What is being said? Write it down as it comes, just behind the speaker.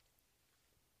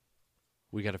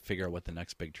we got to figure out what the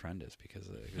next big trend is because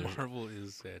Marvel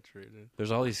is saturated.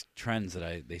 there's all these trends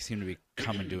that they seem to be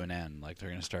coming to an end. Like they're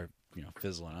going to start,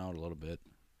 fizzling out a little bit.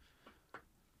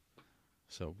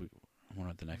 So I wonder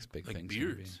what the next big thing's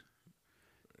going to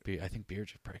be. I think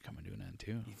beards are probably coming to an end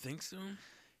too. You think so?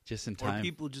 Just in time. Or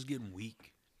people just getting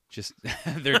weak. Just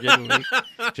they're getting weak.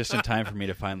 Just in time for me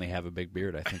to finally have a big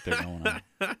beard. I think they're going on.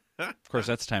 Of course,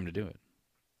 that's time to do it.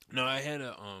 No, I had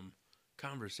a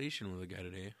conversation with a guy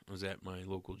today. I was at my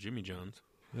local Jimmy John's.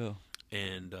 Yeah.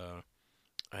 And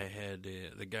I had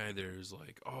the guy there is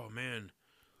like, oh, man,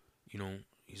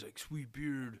 he's like, sweet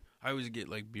beard. I always get,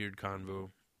 like, beard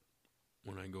convo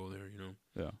when I go there,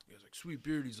 Yeah. He's like, sweet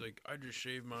beard. He's like, I just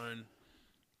shaved mine.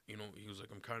 He was like,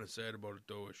 I'm kind of sad about it,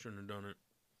 though. I shouldn't have done it.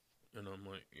 And I'm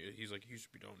like, he's like, he used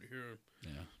to be down to here.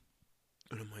 Yeah.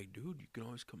 And I'm like, dude, you can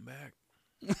always come back.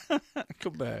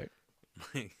 Come back.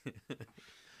 Like,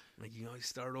 you always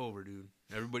start over, dude.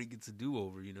 Everybody gets a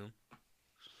do-over,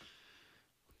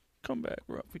 Come back,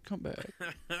 Ruffy. Come back.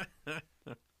 The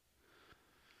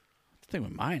thing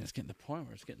with mine is getting to the point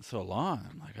where it's getting so long.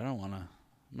 I'm like, I don't want to.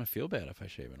 I'm going to feel bad if I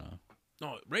shave it off.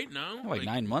 No, right now. I'm like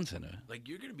 9 months into it. Like,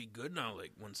 you're going to be good now.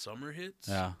 Like, when summer hits,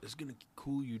 yeah, it's going to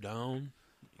cool you down.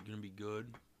 You're going to be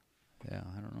good. Yeah,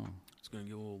 I don't know. It's going to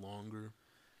get a little longer.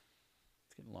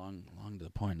 It's getting long to the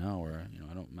point now where,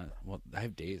 I don't. Well, I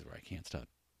have days where I can't stop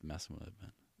messing with it,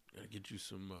 man. Gotta get you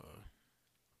some,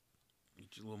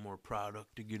 get you a little more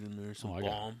product to get in there. Some I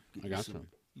balm. I got some.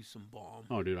 Use some balm.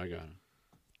 Oh, dude, I got it.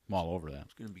 I'm all over that.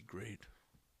 It's going to be great.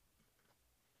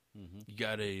 Mm-hmm. You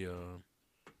got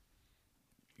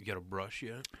a brush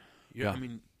yet? Yeah. I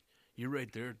mean, you're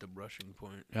right there at the brushing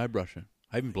point. Yeah, I brush it.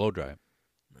 I even blow dry it.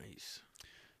 Nice.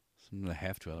 I'm going to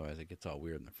have to, otherwise it gets all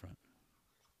weird in the front.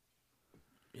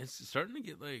 It's starting to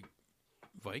get, like,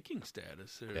 Viking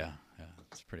status there. Yeah,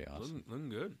 it's pretty awesome. Looking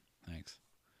good. Thanks.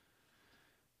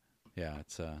 Yeah,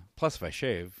 it's plus if I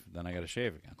shave, then I got to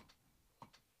shave again.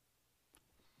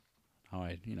 How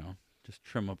I, just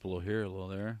trim up a little here, a little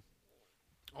there.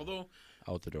 Although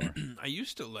out the door. I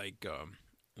used to like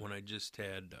when I just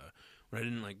had when I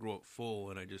didn't like grow up full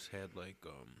and I just had like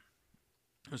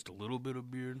just a little bit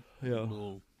of beard, Yeah, a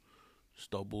little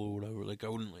stubble or whatever. Like I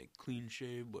wouldn't like clean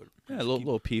shave, but yeah, a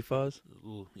little pea fuzz.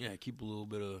 Keep a little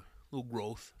bit of little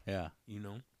growth. Yeah,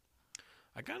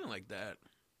 I kind of like that.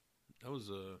 That was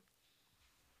a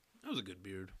good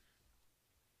beard.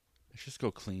 Let's just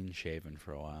go clean shaven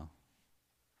for a while.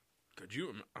 Could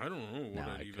you? I don't know what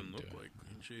I'd I even couldn't look do it. like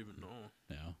clean shaven. No,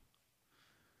 Yeah,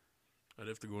 I'd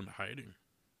have to go into hiding.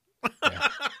 yeah.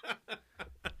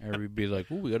 Everybody be like,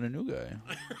 "Ooh, we got a new guy.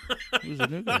 Who's a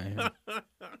new guy here?"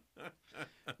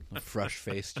 A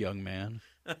fresh-faced young man.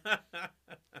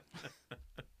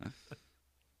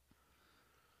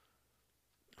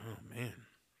 Oh man.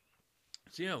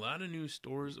 So yeah, a lot of new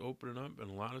stores opening up and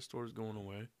a lot of stores going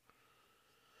away.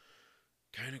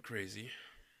 Kind of crazy.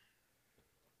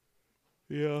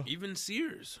 Yeah. Even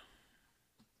Sears.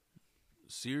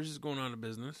 Sears is going out of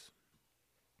business.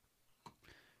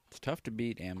 It's tough to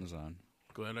beat Amazon.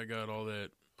 Glad I got all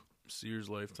that Sears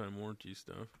lifetime warranty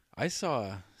stuff. I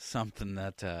saw something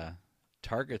that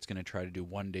Target's going to try to do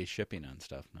one-day shipping on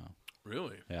stuff now.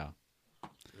 Really? Yeah.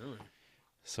 Really?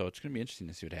 So it's going to be interesting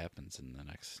to see what happens in the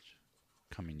next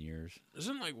coming years.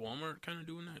 Isn't like Walmart kind of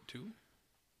doing that too?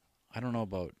 I don't know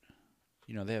about,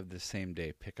 they have the same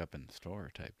day pickup in the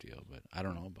store type deal, but I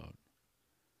don't know about.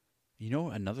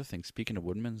 Another thing, speaking of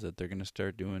Woodman's that they're going to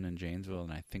start doing in Janesville,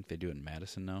 and I think they do it in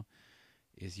Madison now,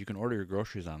 is you can order your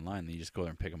groceries online, and you just go there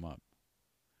and pick them up.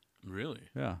 Really?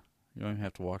 Yeah. You don't even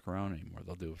have to walk around anymore.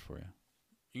 They'll do it for you.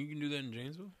 You can do that in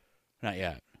Janesville? Not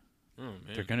yet. Oh, man.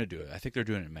 They're going to do it. I think they're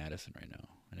doing it in Madison right now,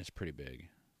 and it's pretty big.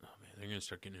 Oh, man. They're going to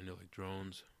start getting into, like,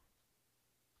 drones.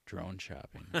 Drone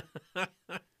shopping. How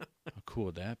cool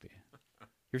would that be?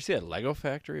 You ever see that Lego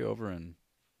factory over in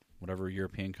whatever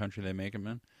European country they make them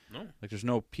in? No. Like, there's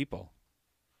no people.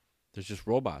 There's just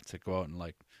robots that go out and,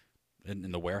 like,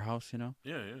 in the warehouse, Yeah,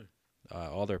 yeah.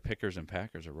 all their pickers and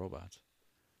packers are robots.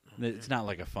 Oh, It's not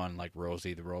like a fun, like,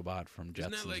 Rosie the robot from Jetsons.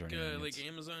 Isn't that like, or anything. like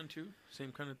Amazon, too?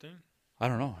 Same kind of thing? I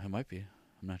don't know. It might be.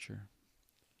 I'm not sure.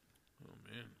 Oh,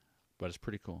 man. But it's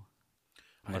pretty cool.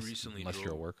 Unless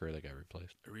you're a worker, they got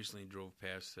replaced. I recently drove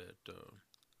past that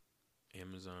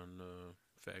Amazon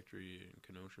factory in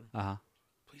Kenosha. Uh-huh.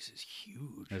 Place is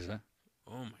huge. Is it?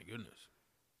 Oh, my goodness.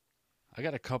 I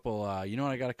got a couple, you know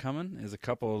what I got coming? Is a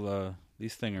couple of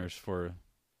these thingers for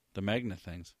the magnet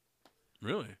things.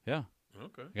 Really? Yeah.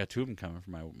 Okay. I got two of them coming for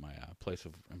my place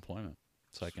of employment.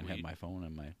 So I can have Sweet. my phone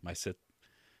and my sit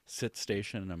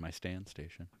station and my stand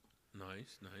station.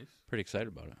 Nice, nice. Pretty excited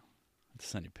about it. I'll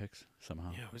send you pics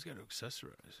somehow. Yeah, I always got to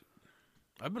accessorize it.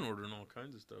 I've been ordering all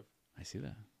kinds of stuff. I see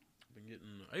that.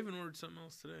 I even ordered something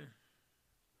else today.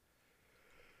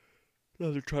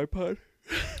 Another tripod.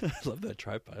 I love that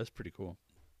tripod. That's pretty cool.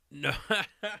 No,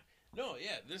 no,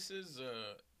 yeah. This is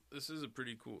a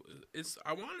pretty cool.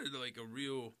 I wanted like a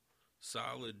real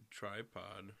solid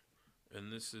tripod,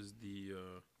 and this is the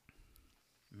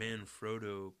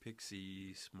Manfrotto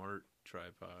Pixie Smart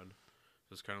Tripod.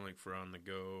 So it's kind of like for on the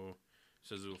go. It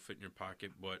says it'll fit in your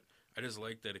pocket, but I just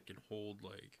like that it can hold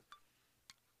like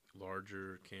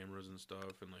larger cameras and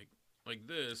stuff, and like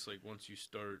this. Like once you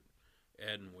start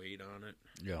adding weight on it,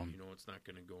 Yeah. you know it's not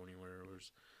going to go anywhere.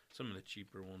 Whereas some of the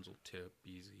cheaper ones will tip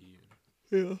easy.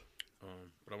 Yeah.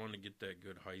 But I want to get that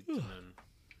good height, and then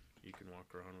you can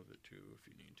walk around with it too if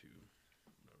you need to.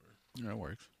 Whatever. That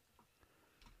works.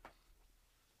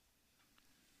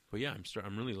 But yeah,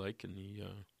 I'm really liking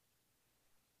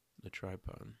the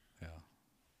tripod. Yeah.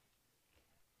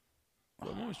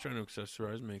 Well, I'm always trying to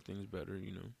accessorize, make things better.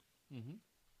 You know, Mm-hmm.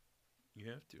 you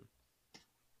have to.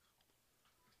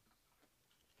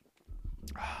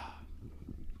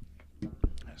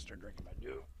 I started drinking my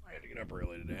dew. I had to get up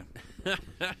early today.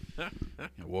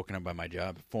 Woken up by my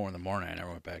job at 4 a.m. I never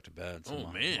went back to bed. So Oh,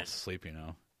 I'm man. all sleepy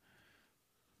now.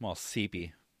 I'm all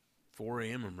seepy. 4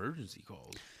 a.m. emergency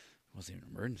calls. It wasn't even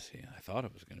an emergency. I thought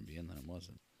it was going to be, and then it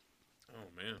wasn't. Oh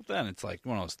man. But then it's like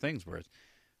one of those things where it's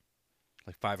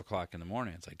like 5 o'clock in the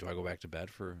morning. It's like, do I go back to bed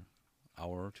for an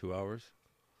hour or 2 hours?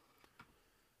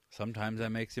 Sometimes that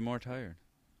makes you more tired.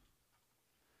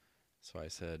 So I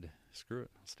said, screw it.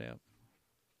 I'll stay up.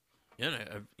 Yeah,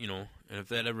 and and if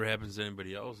that ever happens to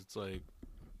anybody else, it's like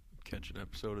catch an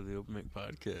episode of the Open Mic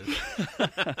Podcast.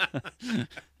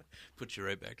 Put you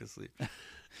right back to sleep.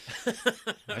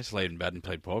 I just laid in bed and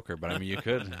played poker, but I mean, you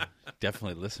could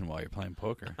definitely listen while you're playing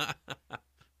poker.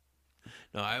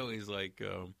 No, I always like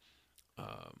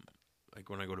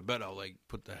when I go to bed, I'll like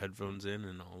put the headphones in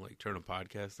and I'll like turn a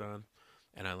podcast on,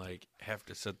 and I like have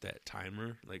to set that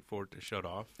timer like for it to shut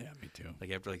off. Yeah, me too. Like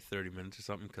after like 30 minutes or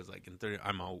something, because like in 30,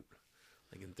 I'm out.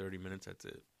 Like in 30 minutes, that's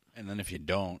it. And then if you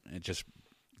don't, it just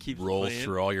Keeps rolls playing.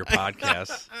 through all your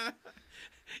podcasts.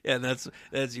 Yeah, and that's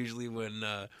usually when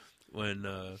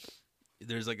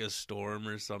there's like a storm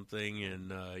or something and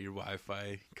your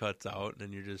Wi-Fi cuts out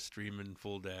and you're just streaming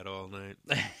full data all night.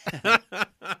 I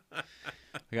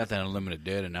got that unlimited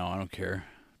data now. I don't care.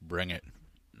 Bring it.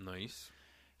 Nice.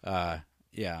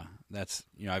 Yeah, that's,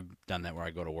 I've done that where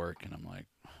I go to work and I'm like,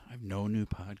 I have no new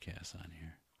podcasts on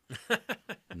here.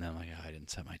 And then I'm like, I didn't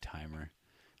set my timer.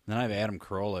 And then I have Adam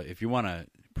Carolla. If you want to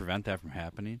prevent that from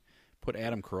happening, put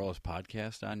Adam Carolla's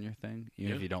podcast on your thing,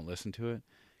 even if you don't listen to it,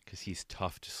 because he's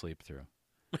tough to sleep through.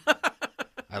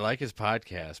 I like his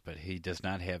podcast, but he does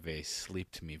not have a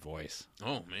sleep to me voice.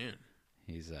 Oh man,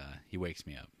 he wakes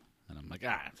me up, and I'm like,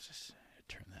 just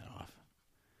turn that off.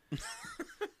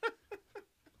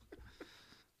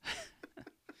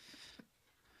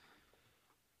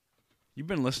 You've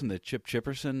been listening to Chip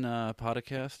Chipperson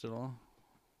podcast at all?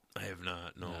 I have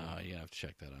not. No, you have to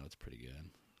check that out. It's pretty good.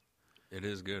 It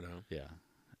is good, huh? Yeah.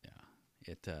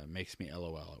 It makes me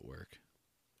LOL at work.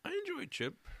 I enjoy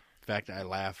Chip. In fact, I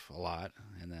laugh a lot,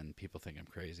 and then people think I'm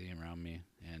crazy around me.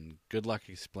 And good luck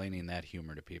explaining that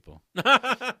humor to people,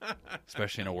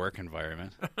 especially in a work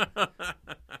environment.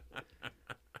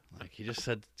 Like he just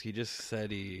said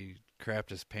he crapped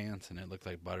his pants and it looked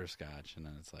like butterscotch, and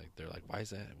then it's like they're like, "Why is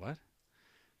that? What?"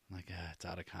 I'm like, it's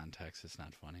out of context. It's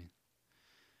not funny.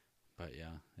 But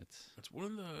yeah, That's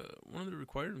one of the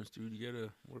requirements, dude. You gotta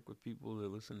work with people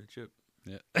that listen to Chip.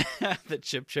 Yeah. The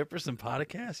Chip Chipperson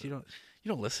podcast. You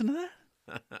don't listen to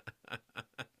that?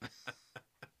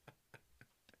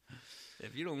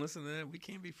 If you don't listen to that, we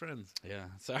can't be friends. Yeah,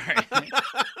 sorry.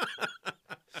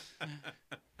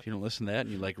 If you don't listen to that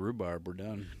and you like rhubarb, we're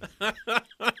done. It's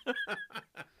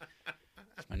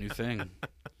my new thing.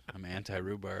 I'm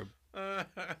anti-rhubarb.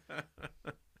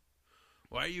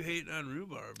 Why are you hating on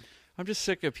rhubarb? I'm just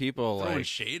sick of people Throwing like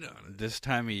shade on it. this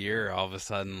time of year all of a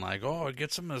sudden like, oh,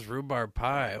 get some of this rhubarb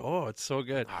pie. Oh, it's so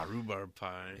good. Rhubarb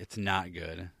pie. It's not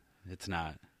good. It's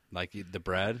not. Like the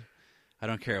bread, I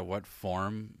don't care what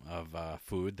form of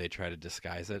food they try to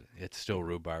disguise it. It's still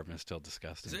rhubarb and it's still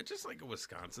disgusting. Is that just like a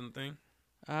Wisconsin thing?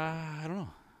 I don't know.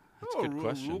 That's a good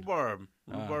question.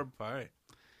 Rhubarb pie.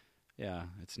 Yeah,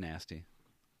 it's nasty.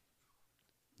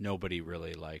 Nobody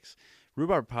really likes.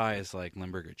 Rhubarb pie is like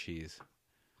Limburger cheese.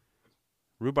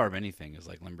 Rhubarb anything is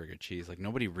like Limburger cheese. Like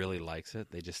nobody really likes it.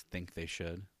 They just think they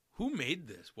should. Who made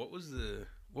this? What was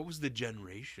the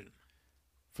generation?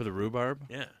 For the rhubarb?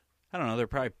 Yeah. I don't know. They're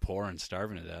probably poor and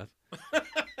starving to death.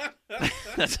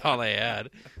 That's all they had.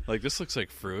 Like, this looks like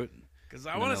fruit. Because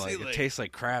I And want they're to say like, like it tastes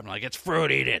like crap. I'm like, it's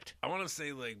fruit. Eat it. I want to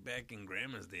say like back in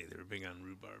Grandma's day, they were big on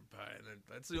rhubarb pie. And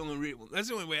that's the only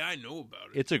way I know about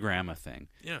it. It's a grandma thing.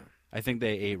 Yeah. I think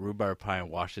they ate rhubarb pie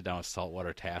and washed it down with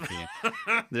saltwater taffy.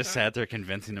 And just sat there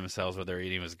convincing themselves what they're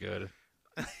eating was good.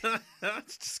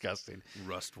 It's disgusting.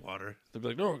 Rust water. They'd be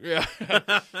like, oh, yeah.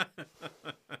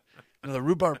 No, the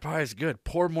rhubarb pie is good.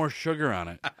 Pour more sugar on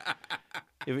it.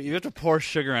 If you have to pour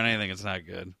sugar on anything, it's not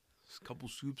good. Just a couple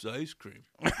scoops of ice cream.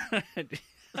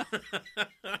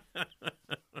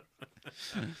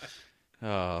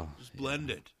 Oh, Just blend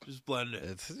it. Just blend it.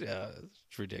 it's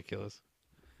ridiculous.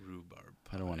 Rhubarb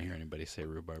pie. I don't want to hear anybody say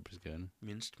rhubarb is good.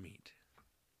 Minced meat.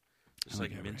 I Just don't like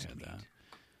think I ever minced had meat. that.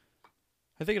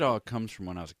 I think it all comes from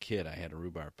when I was a kid. I had a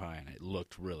rhubarb pie, and it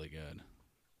looked really good.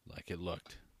 Like, it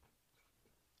looked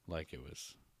like it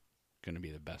was going to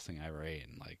be the best thing I ever ate.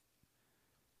 And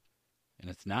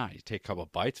it's not. You take a couple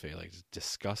of bites of it, like, it's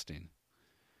disgusting.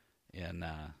 And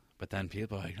but then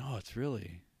people are like, no, it's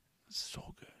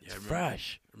so good. Yeah, It's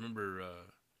fresh. I remember,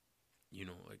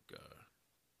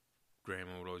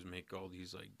 Grandma would always make all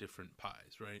these, like, different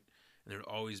pies, right? And there'd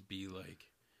always be, like,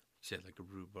 you said, like, a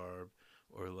rhubarb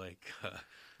or, like,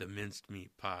 the minced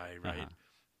meat pie, right? Uh-huh.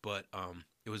 But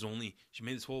it was only, she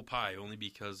made this whole pie only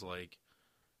because, like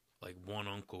one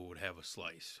uncle would have a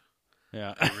slice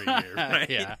Yeah. every year, right?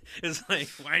 Yeah. It's like,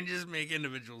 why didn't you just make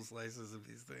individual slices of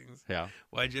these things? Yeah.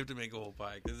 Why'd you have to make a whole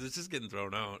pie? Because it's just getting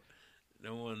thrown out.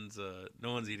 No one's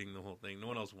eating the whole thing. No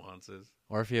one else wants it.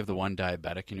 Or if you have the one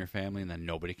diabetic in your family and then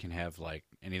nobody can have, like,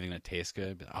 anything that tastes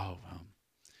good. But,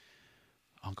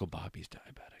 Uncle Bobby's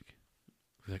diabetic.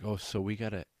 We're like, so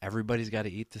everybody's got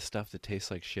to eat the stuff that tastes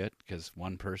like shit because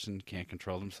one person can't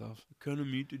control themselves? What kind of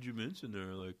meat did you mince in there?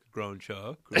 Like ground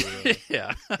chuck or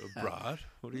Yeah. a brat?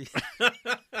 What do you...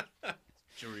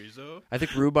 Chorizo? I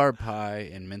think rhubarb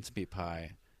pie and mincemeat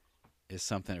pie is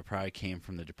something that probably came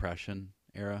from the Depression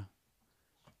era.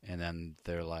 And then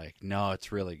they're like, no,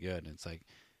 it's really good. And it's like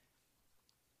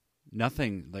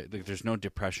nothing, like there's no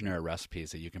Depression era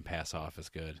recipes that you can pass off as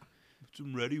good. Put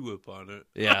some Ready Whip on it.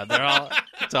 Yeah,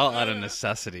 it's all out of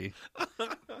necessity.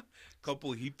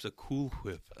 Couple heaps of Cool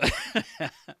Whip.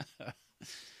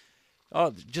 Oh,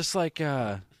 just like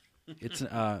it's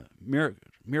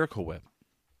Miracle Whip.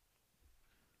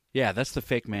 Yeah, that's the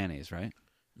fake mayonnaise, right?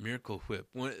 Miracle Whip.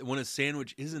 When a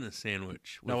sandwich isn't a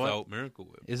sandwich No, without Miracle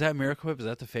Whip. Is that Miracle Whip? Is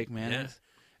that the fake mayonnaise?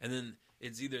 Yeah. And then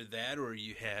it's either that or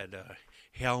you had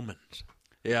Hellman's.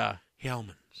 Yeah.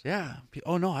 Hellman's. Yeah.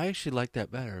 Oh, no, I actually like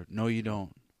that better. No, you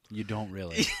don't. You don't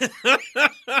really.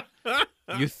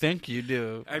 You think you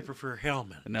do. I prefer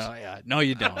Hellman's. No,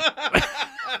 you don't.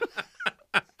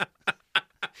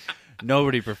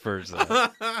 Nobody prefers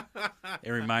that. It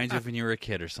reminds you of when you were a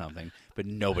kid or something, but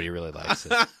nobody really likes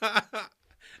it.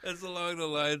 That's along the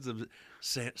lines of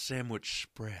sandwich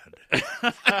spread.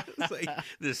 It's like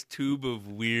this tube of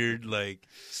weird, like,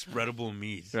 spreadable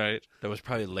meat. Right. That was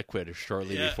probably liquid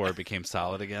shortly before it became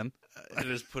solid again. I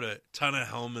just put a ton of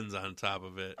Hellman's on top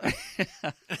of it.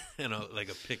 And like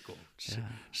a pickle.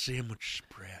 Sandwich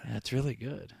spread. That's really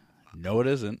good. No, it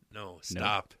isn't. No,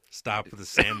 stop. Stop with the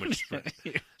sandwich spread.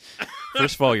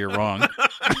 First of all, you're wrong.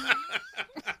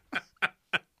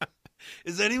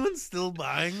 Is anyone still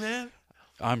buying that?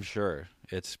 I'm sure.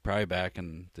 It's probably back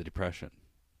in the Depression.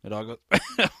 It all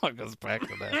goes back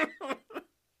to that.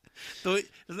 So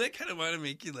does that kind of want to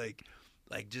make you like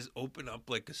just open up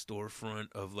like a storefront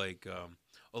of like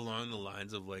along the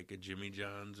lines of like a Jimmy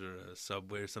John's or a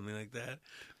Subway or something like that,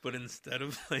 but instead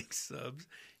of like subs,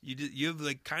 you have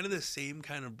like kind of the same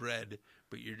kind of bread,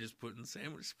 but you're just putting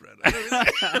sandwich spread on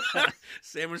it.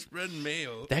 Sandwich spread and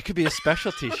mayo. That could be a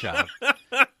specialty shop.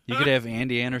 You could have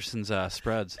Andy Anderson's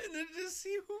spreads. And then just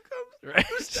see who comes, Right.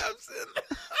 who steps in.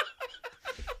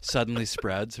 Suddenly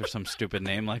Spreads or some stupid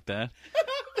name like that.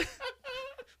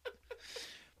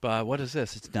 But what is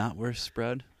this? It's not worth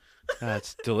spread.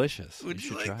 It's delicious. Would you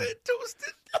should like try that it.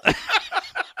 toasted?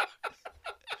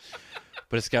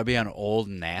 But it's got to be on old,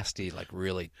 nasty, like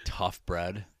really tough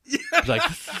bread. It's like,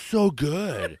 this is so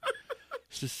good.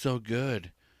 This is so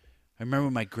good. I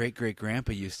remember my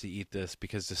great-great-grandpa used to eat this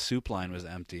because the soup line was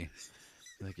empty.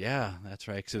 Like, yeah, that's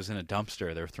right, because it was in a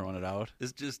dumpster. They were throwing it out.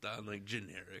 It's just on like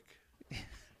generic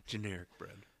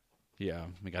bread. Yeah,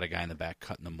 we got a guy in the back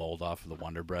cutting the mold off of the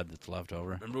Wonder Bread that's left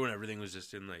over. Remember when everything was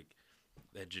just in like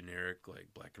that generic like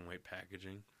black and white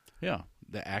packaging? Yeah,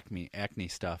 the Acme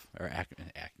stuff or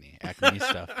Acme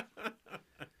stuff.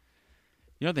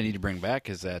 You know what they need to bring back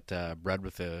is that bread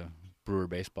with the Brewer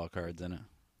baseball cards in it.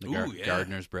 The Ooh, yeah.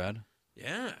 Gardner's bread.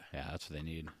 Yeah. Yeah, that's what they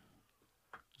need.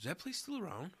 Is that place still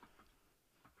around?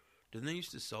 Didn't they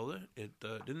used to sell it?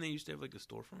 Didn't they used to have like a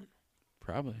storefront?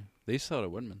 Probably. They sell it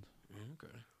at Woodman's.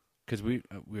 Okay. Because we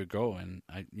would go and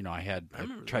I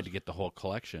remember tried those. to get the whole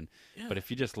collection, Yeah. but if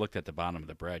you just looked at the bottom of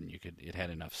the bread and it had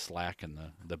enough slack in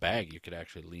the bag, you could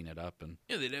actually lean it up and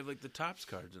Yeah, they'd have like the Topps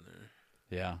cards in there.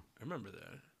 yeah, I remember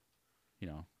that.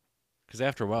 because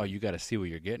after a while you got to see what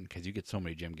you're getting because you get so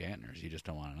many Jim Gantners, you just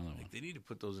don't want another one. Like they need to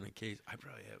put those in a case. I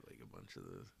probably have like a bunch of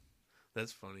those.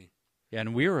 That's funny. Yeah,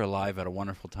 and we were alive at a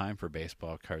wonderful time for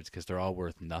baseball cards because they're all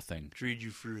worth nothing. Trade you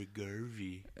for a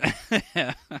Garvey.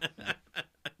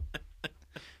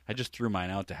 I just threw mine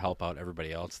out to help out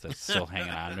everybody else that's still hanging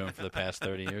on to them for the past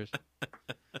 30 years.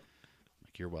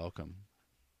 Like, you're welcome.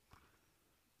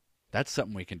 That's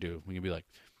something we can do. We can be like,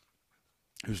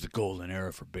 it was the golden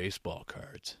era for baseball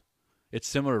cards. It's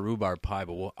similar to rhubarb pie,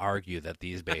 but we'll argue that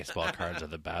these baseball cards are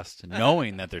the best,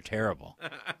 knowing that they're terrible.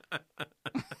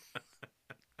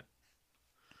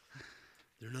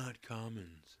 They're not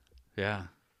commons. Yeah.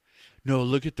 No,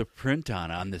 look at the print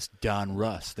on this Don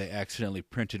Russ. They accidentally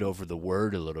printed over the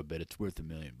word a little bit. It's worth $1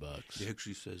 million. It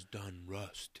actually says Don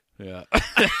Rust. Yeah.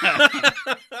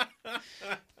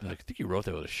 Like, I think you wrote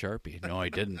that with a Sharpie. No, I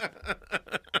didn't.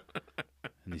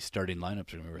 And these starting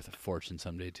lineups are going to be worth a fortune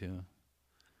someday, too.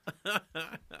 I'm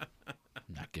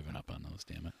not giving up on those,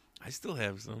 damn it. I still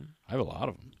have some. I have a lot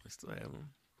of them. I still have them.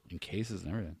 In cases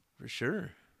and everything. For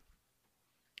sure.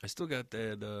 I still got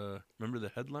that, remember the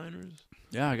headliners?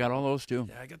 Yeah, I got all those, too.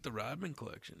 Yeah, I got the Rodman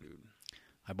collection, dude.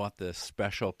 I bought the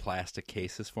special plastic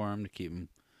cases for him to keep them.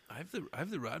 I have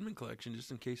the Rodman collection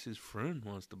just in case his friend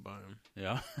wants to buy them.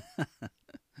 Yeah.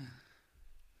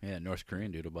 Yeah, North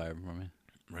Korean dude will buy them for me.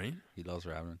 Right? He loves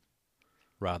Rodman.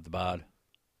 Rod the Bod.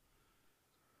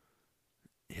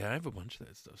 Yeah, I have a bunch of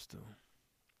that stuff still.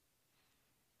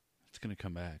 It's going to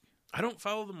come back. I don't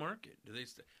follow the market. Do they?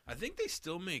 I think they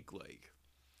still make like,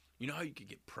 you know how you could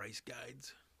get price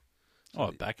guides.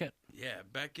 Oh, Beckett? Yeah,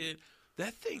 Beckett.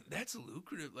 That thing, that's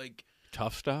lucrative. Like,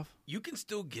 Tough stuff? you can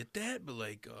still get that, but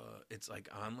like, it's like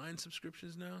online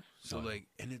subscriptions now. So Oh. like,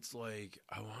 and it's like,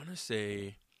 I want to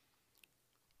say,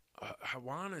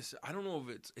 I don't know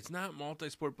if it's not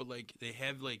multi-sport, but like they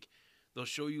have like, they'll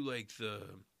show you like the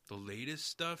latest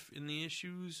stuff in the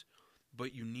issues,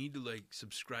 but you need to like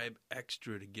subscribe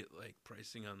extra to get like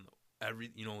pricing on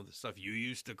the stuff you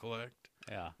used to collect,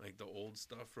 Yeah. like the old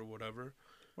stuff or whatever.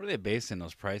 What are they basing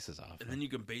those prices off And of? then you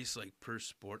can base like per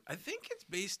sport. I think it's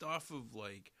based off of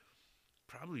like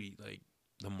probably like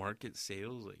the market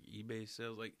sales, like eBay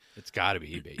sales, like It's got to be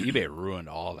eBay. eBay ruined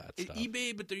all that stuff.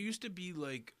 eBay. But there used to be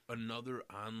like another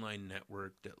online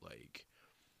network that like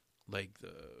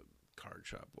the card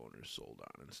shop owners sold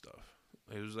on and stuff.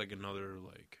 It was like another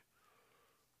like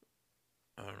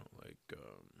I don't know, like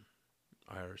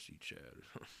IRC chat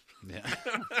or something.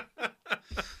 Yeah.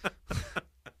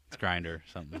 It's Grinder,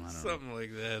 something. I don't know. Something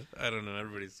like that. I don't know.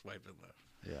 Everybody's swiping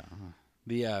left.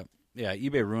 Yeah.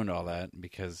 eBay ruined all that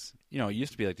because, it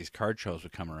used to be like these card shows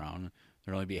would come around.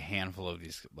 There'd only be a handful of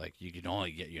these, like, you could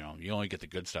only get, you only get the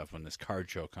good stuff when this card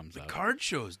show comes out. Card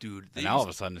shows, dude. And all of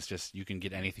a sudden, it's just, you can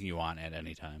get anything you want at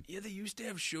any time. Yeah, they used to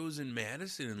have shows in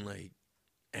Madison and, like,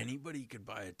 anybody could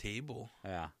buy a table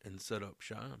Yeah. and set up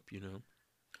shop,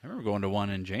 I remember going to one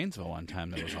in Janesville one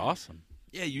time that was awesome.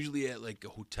 Yeah, usually at, like, a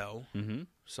hotel, Mm-hmm.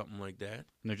 something like that.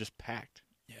 And they're just packed.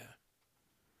 Yeah.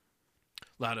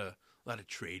 A lot of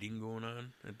trading going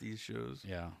on at these shows.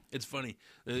 Yeah. It's funny.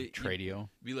 Tradio.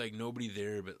 Be like nobody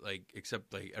there, but like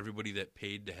except like everybody that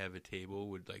paid to have a table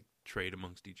would like trade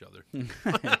amongst each other.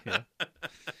 Yeah.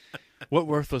 What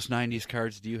worthless 90s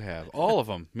cards do you have? All of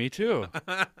them. Me too.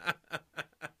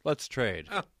 Let's trade.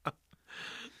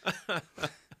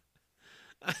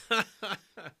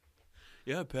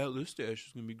 Yeah, Pat Listash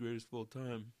is gonna be greatest of all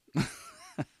time.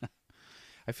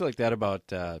 I feel like that about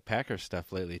Packers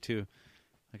stuff lately too.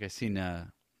 Like I seen the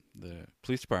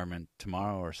police department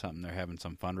tomorrow or something. They're having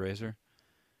some fundraiser,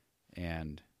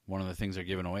 and one of the things they're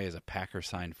giving away is a Packer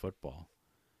signed football.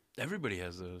 Everybody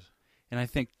has those. And I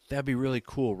think that'd be really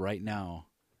cool right now.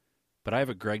 But I have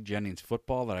a Greg Jennings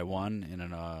football that I won in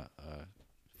at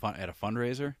a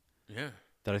fundraiser Yeah,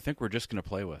 that I think we're just gonna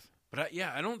play with. but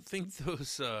I don't think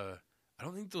those. I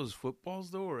don't think those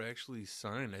footballs though are actually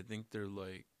signed. I think they're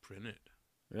like printed.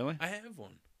 Really? I have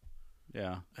one.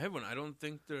 Yeah. I have one. I don't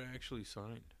think they're actually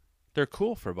signed. They're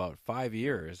cool for about 5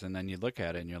 years, and then you look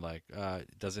at it and you're like,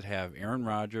 does it have Aaron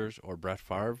Rodgers or Brett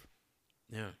Favre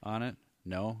Yeah. on it?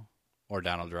 No. Or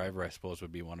Donald Driver, I suppose,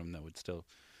 would be one of them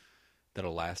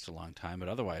that'll last a long time. But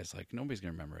otherwise, like, nobody's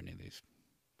going to remember any of these.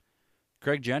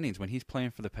 Greg Jennings, when he's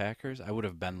playing for the Packers, I would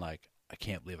have been like, I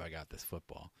can't believe I got this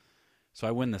football. So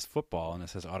I win this football, and it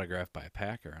says autographed by a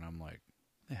Packer, and I'm like,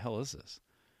 what the hell is this?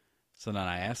 So then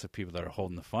I asked the people that are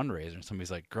holding the fundraiser, and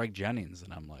somebody's like, Greg Jennings.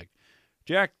 And I'm like,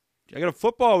 Jack, I got a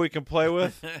football we can play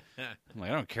with. I'm like,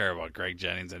 I don't care about Greg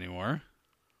Jennings anymore.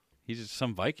 He's just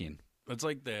some Viking. It's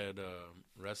like that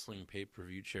wrestling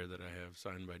pay-per-view chair that I have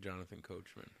signed by Jonathan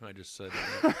Coachman. I just said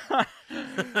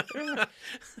Do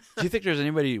you think there's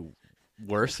anybody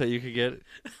worse that you could get?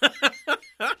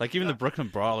 Like even the Brooklyn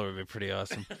Brawler would be pretty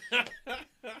awesome.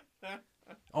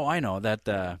 Oh, I know that.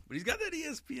 But he's got that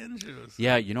ESPN show. So.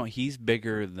 Yeah, you know, he's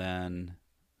bigger than.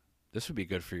 This would be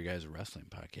good for you guys' wrestling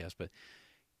podcast, but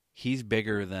he's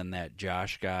bigger than that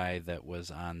Josh guy that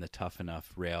was on the Tough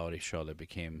Enough reality show that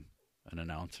became an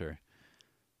announcer.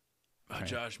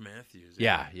 Josh Matthews.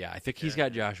 Yeah. I think he's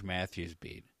got Josh Matthews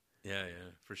beat. Yeah,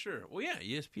 for sure. Well, yeah,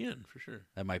 ESPN, for sure.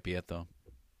 That might be it, though.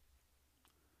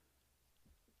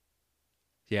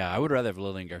 Yeah, I would rather have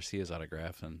Lillian Garcia's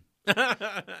autograph than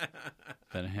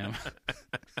him.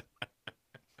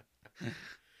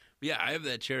 Yeah, I have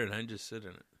that chair, and I just sit in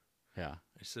it. Yeah.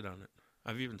 I sit on it.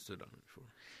 I've even stood on it before.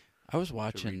 I was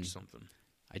watching something.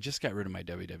 I just got rid of my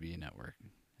WWE network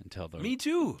until the. Me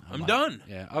too. I'm done.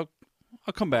 Yeah,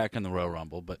 I'll come back in the Royal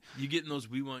Rumble, but you getting those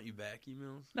 "We Want You Back"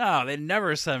 emails? No, they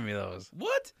never send me those.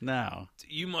 What? No.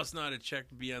 You must not have checked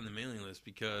to be on the mailing list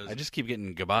because I just keep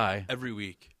getting goodbye every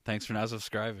week. Thanks for not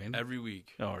subscribing. Every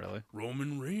week. Oh, really?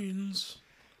 Roman Reigns.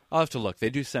 I'll have to look. They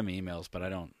do send me emails, but I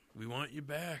don't. We want you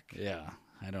back. Yeah,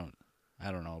 I don't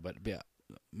know, but yeah,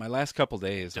 my last couple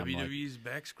days, WWE's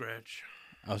back scratch.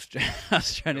 I was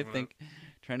trying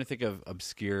to think of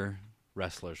obscure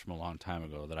wrestlers from a long time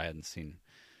ago that I hadn't seen.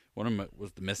 One of them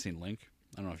was the Missing Link.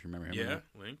 I don't know if you remember him. Yeah,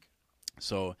 Link.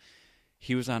 So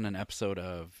he was on an episode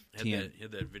of He had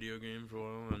that video game for a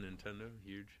while on Nintendo.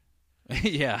 Huge.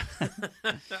 Yeah.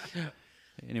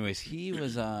 Anyways, he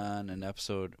was on an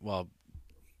episode. Well,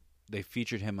 they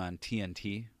featured him on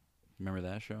TNT. Remember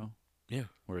that show? Yeah.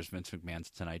 Where it was Vince McMahon's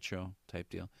Tonight Show type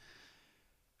deal.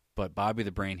 But Bobby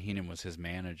the Brain Heenan was his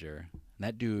manager. And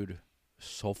that dude was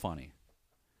so funny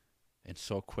and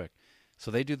so quick. So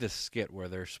they do this skit where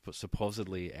they're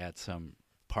supposedly at some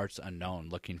parts unknown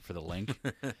looking for the link.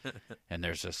 And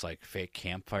there's this like fake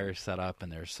campfire set up,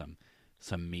 and there's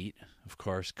some meat, of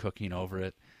course, cooking over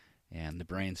it. And the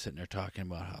Brain's sitting there talking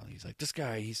about how he's like, this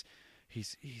guy, he's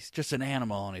just an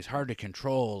animal and he's hard to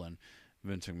control. And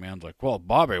Vince McMahon's like, well,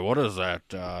 Bobby, what is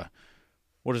that?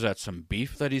 What is that, some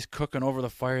beef that he's cooking over the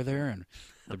fire there? And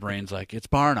the Brain's like, it's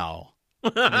barn owl.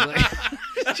 He's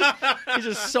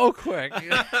just so quick.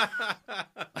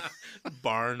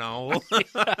 Barn owl.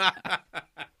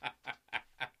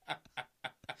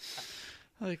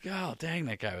 Like, oh, dang,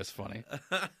 that guy was funny.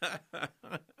 But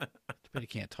he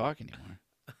can't talk anymore.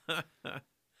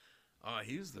 Oh,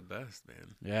 he was the best,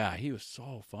 man. Yeah, he was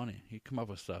so funny. He'd come up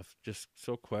with stuff just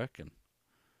so quick.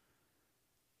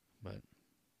 But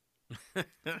I'm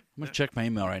going to check my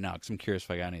email right now because I'm curious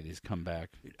if I got any of these come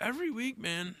back. Every week,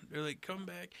 man, they're like, come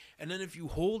back. And then if you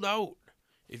hold out,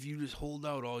 if you just hold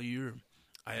out all year,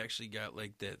 I actually got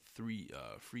like that free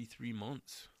 3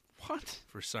 months. What?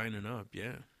 For signing up,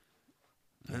 yeah.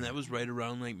 And that was right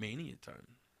around like Mania time.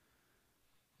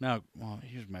 Now, well,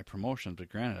 here's my promotions, but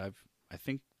granted, I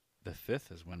think the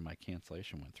 5th is when my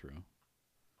cancellation went through.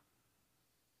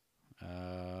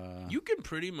 You can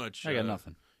pretty much... I got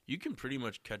nothing. You can pretty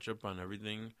much catch up on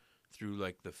everything through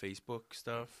like the Facebook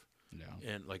stuff. Yeah.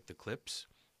 And like the clips.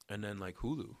 And then like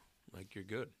Hulu. Like you're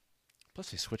good.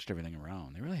 Plus they switched everything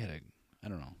around. They really had I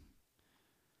don't know.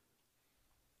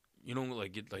 You don't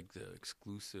like get like the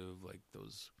exclusive, like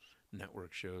those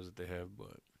network shows that they have,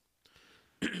 but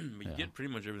you get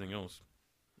pretty much everything else.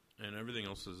 And everything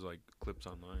else is like clips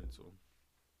online, so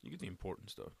you get the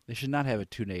important stuff. They should not have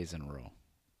it 2 days in a row.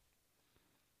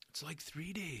 It's like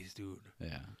 3 days, dude.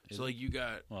 Yeah. So like you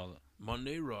got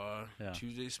Monday Raw,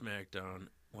 Tuesday SmackDown,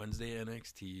 Wednesday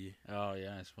NXT. Oh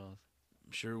yeah, I suppose.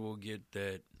 I'm sure we'll get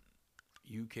that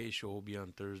UK show will be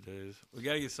on Thursdays. We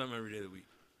gotta get something every day of the week.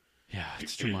 Yeah,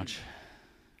 it's too much.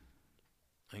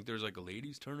 I think there's like a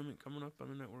ladies tournament coming up on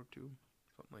the network too.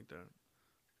 Something like that.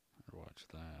 I'd watch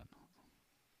that.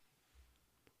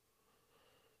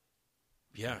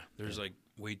 Yeah, there's like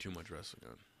way too much wrestling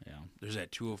on. Yeah. There's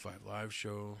that 205 Live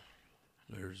show.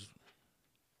 There's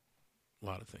a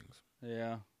lot of things.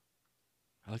 Yeah.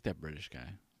 I like that British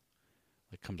guy.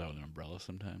 Like comes out with an umbrella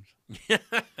sometimes. He's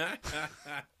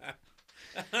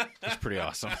pretty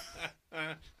awesome.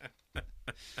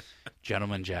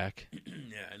 Gentleman Jack.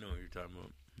 Yeah, I know what you're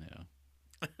talking Yeah.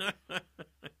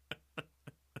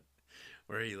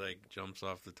 Where he like jumps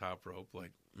off the top rope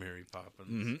like Mary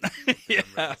Poppins. Mm-hmm.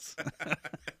 Yes.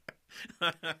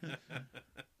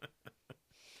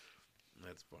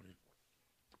 That's funny.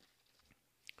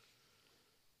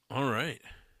 All right.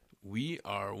 We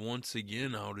are once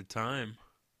again out of time.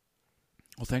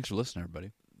 Well, thanks for listening,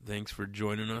 everybody. Thanks for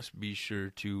joining us. Be sure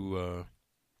to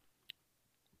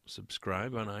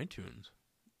subscribe on iTunes,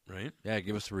 right? Yeah,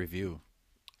 give us a review.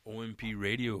 OMP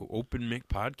Radio Open Mic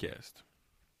Podcast.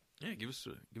 Yeah, give us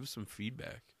some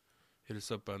feedback. Hit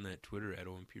us up on that Twitter at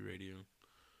OMP Radio,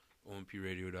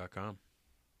 ompradio.com.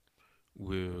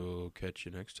 We'll catch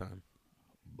you next time.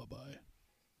 Bye-bye.